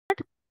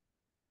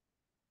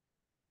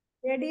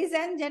Ladies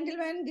and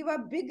gentlemen, give a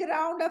big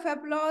round of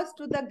applause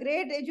to the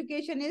great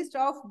educationist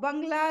of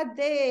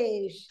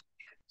Bangladesh.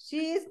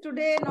 She is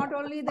today not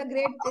only the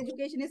great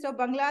educationist of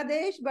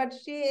Bangladesh, but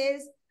she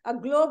is a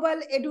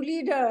global edu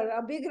leader.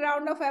 A big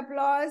round of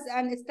applause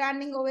and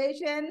standing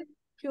ovation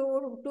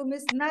to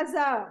Miss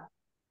Nazah.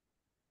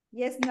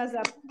 Yes,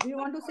 Nazah, do you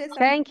want to say something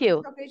Thank on this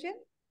you. occasion?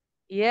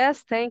 Yes,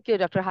 thank you,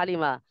 Dr.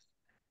 Halima.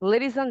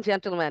 Ladies and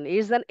gentlemen,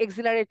 it's an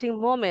exhilarating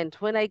moment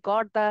when I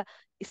got the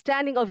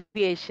standing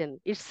ovation.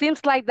 It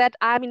seems like that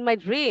I'm in my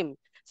dream.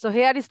 So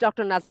here is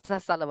Dr.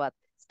 Nazah Salawat,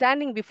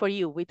 standing before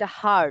you with a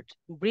heart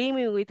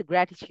brimming with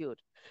gratitude.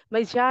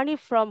 My journey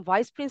from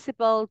vice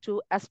principal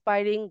to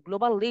aspiring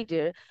global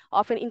leader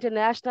of an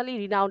internationally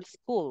renowned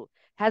school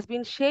has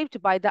been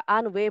shaped by the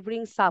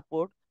unwavering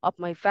support of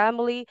my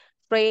family,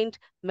 friend,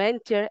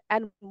 mentor,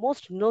 and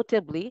most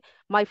notably,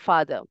 my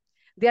father.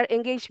 Their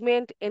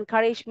engagement,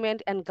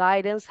 encouragement, and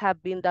guidance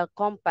have been the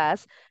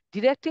compass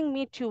directing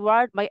me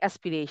toward my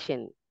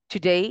aspiration.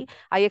 Today,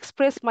 I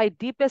express my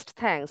deepest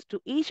thanks to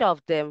each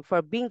of them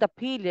for being the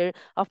pillar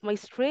of my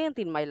strength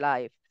in my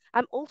life.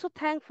 I'm also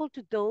thankful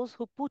to those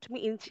who put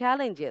me in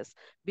challenges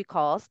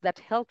because that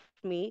helped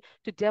me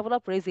to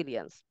develop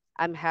resilience.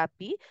 I'm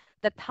happy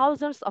that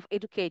thousands of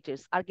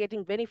educators are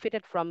getting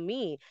benefited from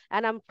me,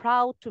 and I'm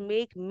proud to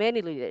make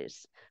many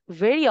leaders.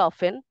 Very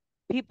often,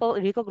 people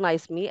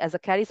recognize me as a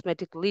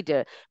charismatic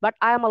leader, but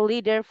I am a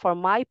leader for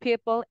my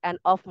people and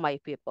of my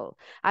people.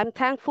 I'm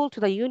thankful to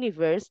the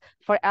universe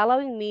for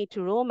allowing me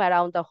to roam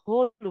around the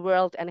whole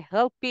world and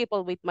help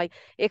people with my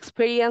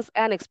experience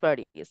and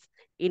expertise.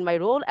 In my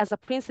role as a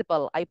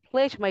principal, I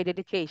pledge my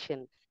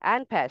dedication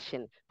and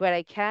passion where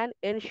I can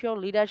ensure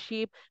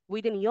leadership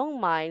within young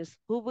minds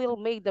who will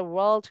make the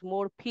world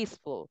more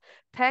peaceful.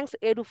 Thanks,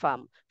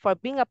 EduFam, for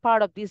being a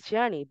part of this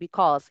journey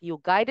because you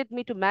guided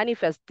me to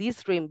manifest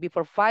this dream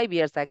before 5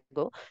 years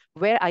ago,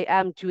 where I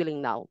am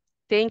dwelling now.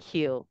 Thank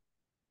you.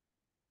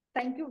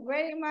 Thank you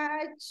very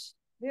much.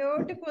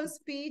 Beautiful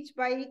speech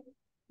by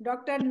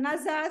Dr.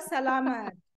 Nazah Salawat.